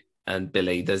Zach and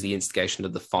Billy, there's the instigation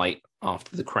of the fight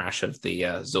after the crash of the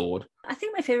Zord? I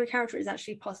think my favorite character is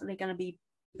actually possibly going to be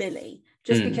Billy,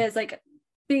 just because, like,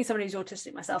 being someone who's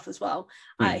autistic myself as well,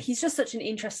 he's just such an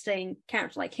interesting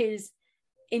character. Like, his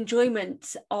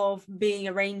enjoyment of being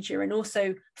a ranger and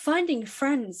also finding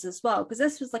friends as well, because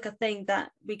this was like a thing that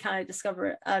we kind of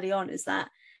discover early on, is that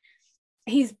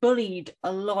he's bullied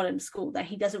a lot in school, that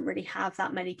he doesn't really have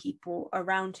that many people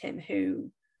around him who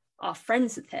are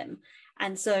friends with him.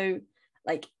 And so,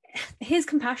 like, his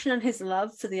compassion and his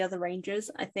love for the other Rangers,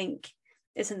 I think,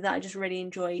 is something that I just really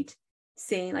enjoyed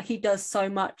seeing. Like, he does so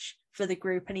much for the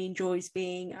group and he enjoys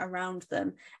being around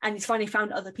them, and he's finally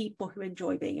found other people who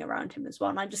enjoy being around him as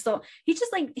well. And I just thought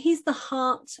he's the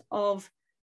heart of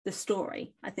the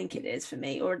story, I think it is for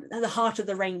me, or the heart of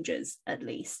the Rangers at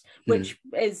least, which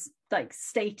is like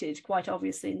stated quite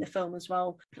obviously in the film as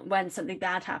well, when something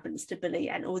bad happens to Billy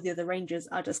and all the other Rangers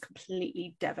are just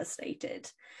completely devastated.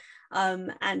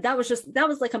 And that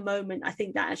was like a moment, I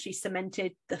think, that actually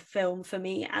cemented the film for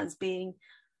me as being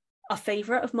a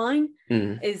favorite of mine.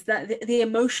 Is that the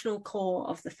emotional core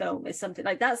of the film is something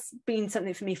like that's been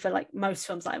something for me for like most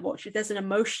films that I watch. If there's an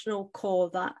emotional core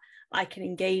that I can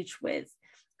engage with,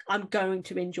 I'm going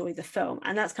to enjoy the film.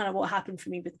 And that's kind of what happened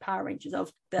for me with Power Rangers,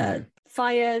 of the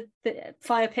fire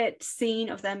pit scene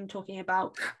of them talking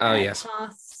about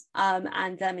past,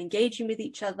 and them engaging with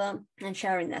each other and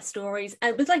sharing their stories,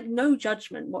 and with like no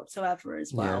judgment whatsoever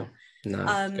as well.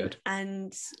 Good.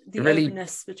 And the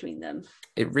openness between them.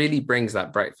 It really brings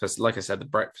that breakfast, like I said, the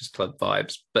Breakfast Club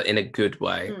vibes, but in a good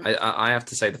way. I have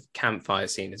to say the campfire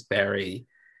scene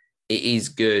it is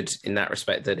good in that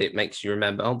respect, that it makes you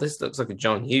remember, oh, this looks like a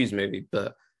John Hughes movie,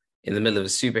 but in the middle of a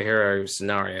superhero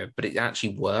scenario, but it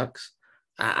actually works.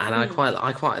 And I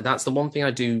quite, that's the one thing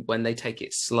I do when they take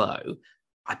it slow.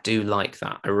 I do like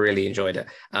that. I really enjoyed it.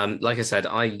 Like I said,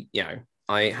 I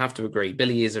I have to agree.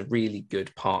 Billy is a really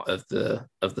good part of the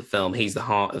film. He's the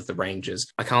heart of the Rangers.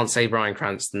 I can't say Bryan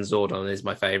Cranston's Zordon is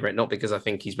my favorite, not because I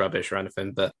think he's rubbish or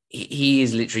anything, but he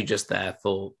is literally just there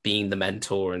for being the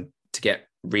mentor and to get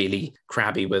really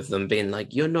crabby with them, being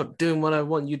like, you're not doing what I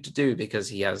want you to do, because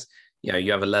he has,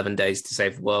 you have 11 days to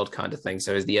save the world kind of thing.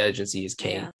 So the urgency is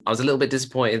key. Yeah. I was a little bit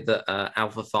disappointed that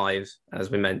Alpha 5, as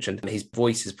we mentioned, his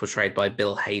voice is portrayed by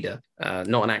Bill Hader,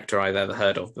 not an actor I've ever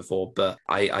heard of before, but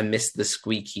I missed the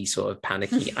squeaky sort of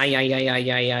panicky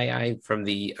I from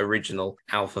the original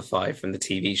Alpha 5 from the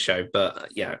TV show. But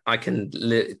yeah, I can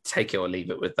take it or leave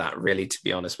it with that, really, to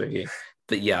be honest with you.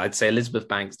 But yeah, I'd say Elizabeth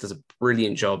Banks does a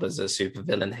brilliant job as a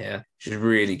supervillain here. She's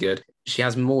really good. She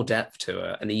has more depth to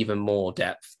her, and even more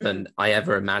depth than I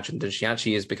ever imagined. And she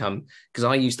actually has become, because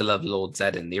I used to love Lord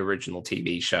Zed in the original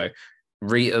TV show.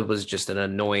 Rita was just an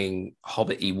annoying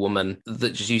hobbity woman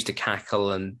that just used to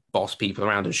cackle and boss people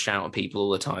around and shout at people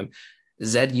all the time.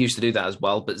 Zed used to do that as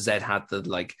well, but Zed had the,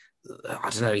 like, I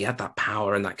don't know, he had that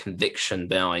power and that conviction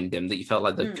behind him that you felt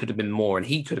like there could have been more, and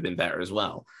he could have been better as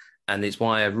well. And it's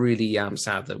why I really am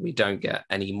sad that we don't get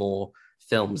any more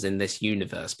films in this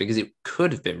universe, because it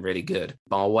could have been really good.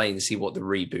 But I'll wait and see what the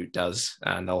reboot does,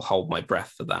 and I'll hold my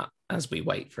breath for that as we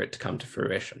wait for it to come to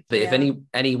fruition. But if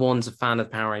anyone's a fan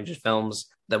of Power Rangers films,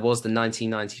 there was the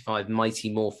 1995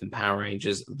 Mighty Morphin Power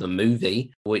Rangers, the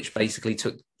movie, which basically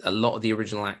took a lot of the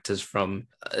original actors from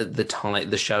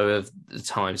the show of the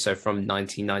time, so from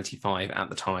 1995 at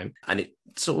the time, and it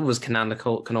sort of was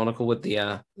canonical with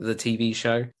the TV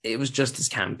show. It was just as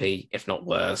campy, if not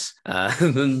worse,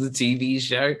 than the TV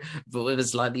show, but with a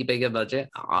slightly bigger budget.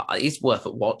 It's worth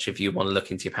a watch if you want to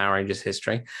look into your Power Rangers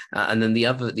history. And then the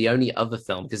only other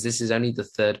film, because this is only the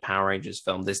third Power Rangers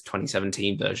film, this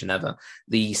 2017 version ever.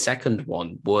 The second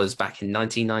one was back in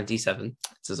 1997.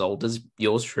 It's as old as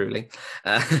yours truly.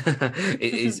 It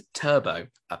is Turbo,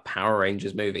 a Power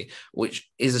Rangers movie, which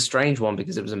is a strange one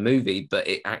because it was a movie, but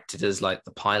it acted as like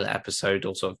the pilot episode,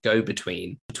 or sort of go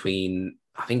between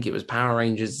I think it was Power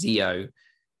Rangers Zeo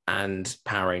and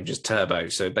Power Rangers Turbo.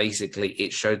 So basically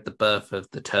it showed the birth of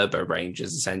the Turbo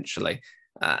Rangers, essentially,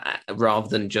 rather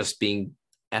than just being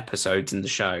episodes in the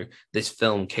show. This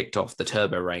film kicked off the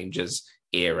Turbo Rangers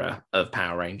era of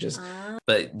Power Rangers.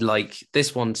 But like,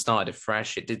 this one started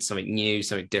fresh. It did something new,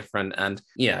 something different. And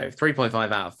 3.5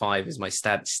 out of 5 is my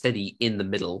steady in the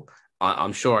middle.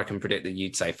 I'm sure I can predict that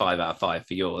you'd say 5 out of 5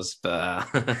 for yours, but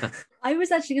I was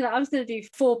gonna do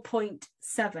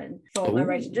 4.7 for my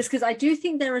rating, just because I do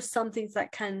think there are some things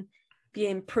that can be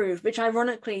improved, which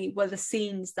ironically were the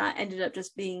scenes that ended up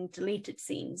just being deleted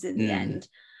scenes in the end.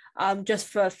 Just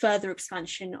for further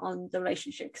expansion on the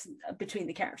relationships between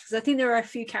the characters. Because I think there are a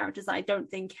few characters that I don't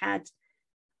think had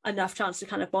enough chance to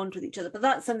kind of bond with each other, but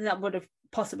that's something that would have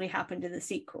possibly happened in the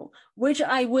sequel, which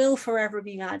I will forever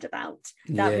be mad about,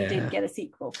 that we didn't get a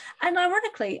sequel. And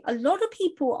ironically, a lot of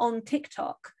people on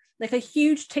TikTok, like a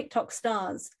huge TikTok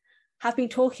stars, have been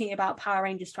talking about Power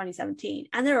Rangers 2017,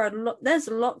 and there's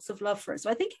lots of love for it. So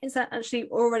I think it's actually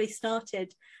already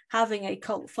started having a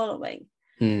cult following,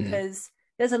 because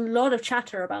there's a lot of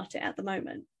chatter about it at the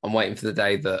moment. I'm waiting for the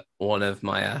day that one of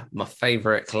my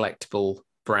favorite collectible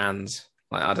brands,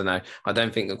 like, I don't know, I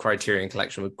don't think the Criterion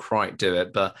Collection would quite do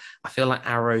it, but I feel like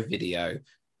Arrow Video,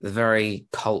 the very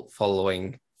cult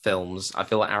following films, I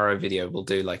feel like Arrow Video will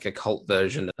do like a cult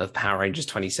version of Power Rangers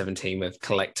 2017 with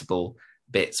collectible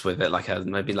bits with it, like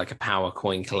maybe like a power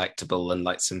coin collectible and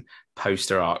like some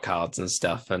poster art cards and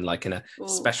stuff, and like in a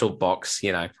special box.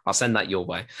 I'll send that your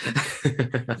way.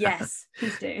 Yes,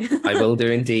 please do. I will do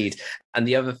indeed. And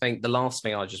the last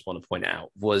thing I just want to point out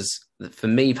was that for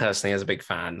me personally, as a big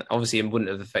fan, obviously it wouldn't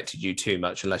have affected you too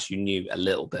much unless you knew a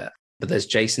little bit, but there's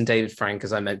Jason David Frank,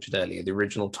 as I mentioned earlier, the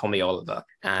original Tommy Oliver,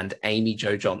 and Amy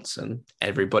Jo Johnson,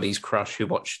 everybody's crush who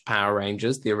watched Power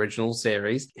Rangers, the original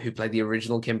series, who played the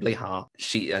original Kimberly Hart.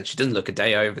 She doesn't look a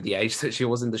day over the age that she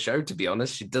was in the show, to be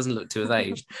honest. She doesn't look to have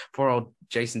aged. Poor old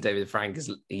Jason David Frank,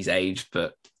 he's aged,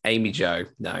 but Amy Jo,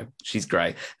 no, she's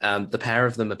great. The pair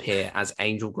of them appear as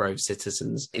Angel Grove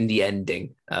citizens in the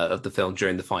ending of the film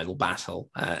during the final battle,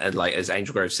 and like as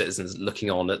Angel Grove citizens looking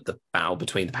on at the battle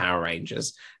between the Power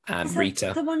Rangers and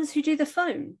Rita. The ones who do the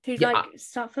phone, who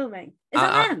start filming. Is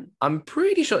that them? I'm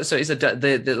pretty sure. So it's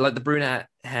the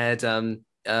brunette-haired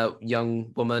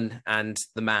young woman and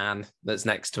the man that's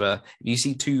next to her. If you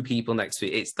see two people next to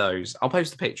it, it's those. I'll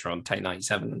post a picture on Take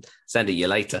 97 and send it you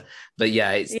later. But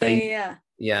yeah,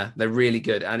 Yeah, they're really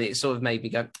good. And it sort of made me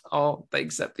go, oh, they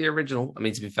accept the original. I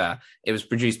mean, to be fair, it was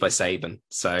produced by Saban.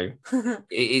 So it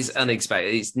is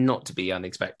unexpected. It's not to be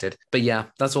unexpected. But yeah,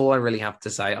 that's all I really have to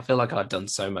say. I feel like I've done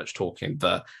so much talking,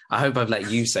 but I hope I've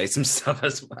let you say some stuff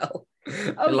as well.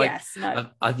 Oh, yes. No.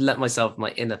 I've let myself,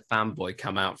 my inner fanboy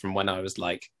come out from when I was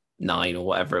like 9 or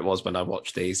whatever it was when I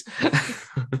watched these.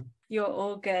 You're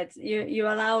all good. You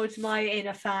allowed my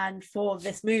inner fan for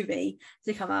this movie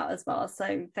to come out as well.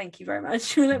 So thank you very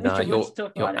much. You're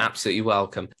absolutely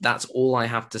welcome. That's all I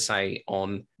have to say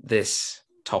on this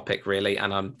topic, really.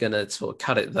 And I'm going to sort of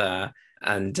cut it there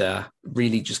and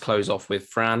really just close off with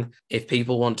Fran. If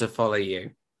people want to follow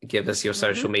you, give us your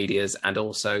social medias, and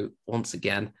also, once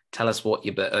again, tell us what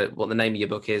the name of your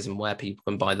book is and where people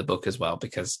can buy the book as well,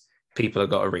 because people have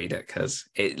got to read it because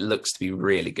it looks to be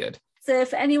really good. So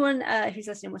for anyone who's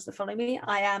listening wants to follow me,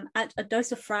 I am at A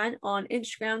Dose of Fran on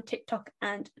Instagram, TikTok,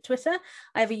 and Twitter.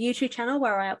 I have a YouTube channel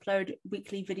where I upload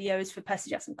weekly videos for Percy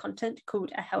Jackson content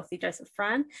called A Healthy Dose of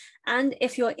Fran. And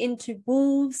if you're into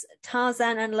wolves,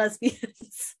 Tarzan, and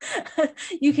lesbians,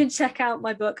 you can check out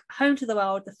my book, Home to the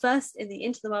Wild, the first in the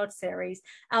Into the Wild series,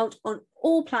 out on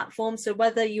all platforms. So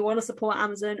whether you want to support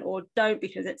Amazon or don't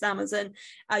because it's Amazon,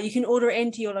 you can order it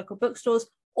into your local bookstores.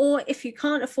 Or if you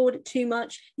can't afford it too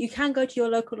much, you can go to your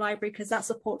local library, because that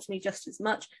supports me just as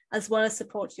much, as well as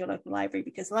supports your local library,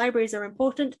 because libraries are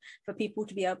important for people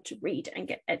to be able to read and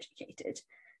get educated.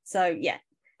 So yeah,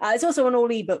 it's also on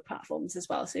all ebook platforms as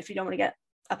well. So if you don't want to get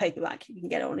a paperback, you can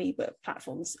get it on ebook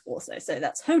platforms also. So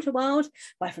that's Home to Wild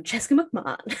by Francesca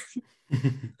McMahon.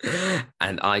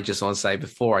 And I just want to say,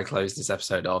 before I close this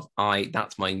episode off,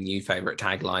 that's my new favorite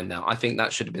tagline now. I think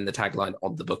that should have been the tagline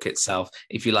of the book itself.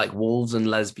 If you like wolves and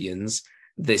lesbians,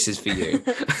 this is for you.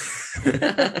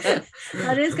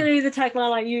 That is going to be the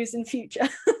tagline I use in future.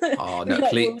 Oh no,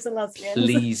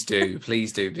 please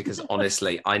do, because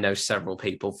honestly, I know several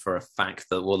people for a fact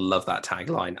that will love that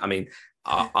tagline. I mean,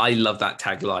 I love that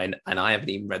tagline, and I haven't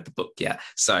even read the book yet,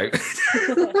 so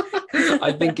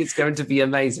I think it's going to be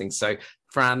amazing. So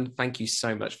Fran, thank you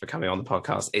so much for coming on the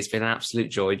podcast. It's been an absolute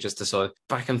joy just to sort of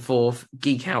back and forth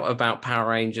geek out about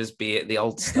Power Rangers, be it the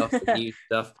old stuff, the new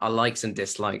stuff, our likes and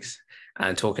dislikes,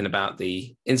 and talking about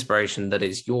the inspiration that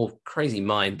is your crazy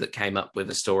mind that came up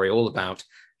with a story all about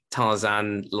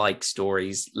Tarzan-like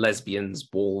stories, lesbians,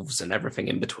 wolves, and everything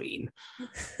in between.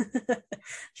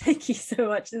 Thank you so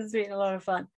much. This has been a lot of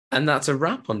fun. And that's a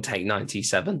wrap on Take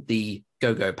 97, the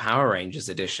Go-Go Power Rangers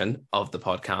edition of the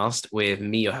podcast, with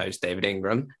me, your host, David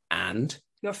Ingram, and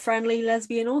your friendly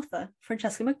lesbian author,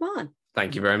 Francesca McMahon.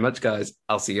 Thank you very much, guys.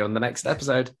 I'll see you on the next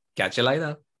episode. Catch you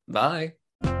later. Bye.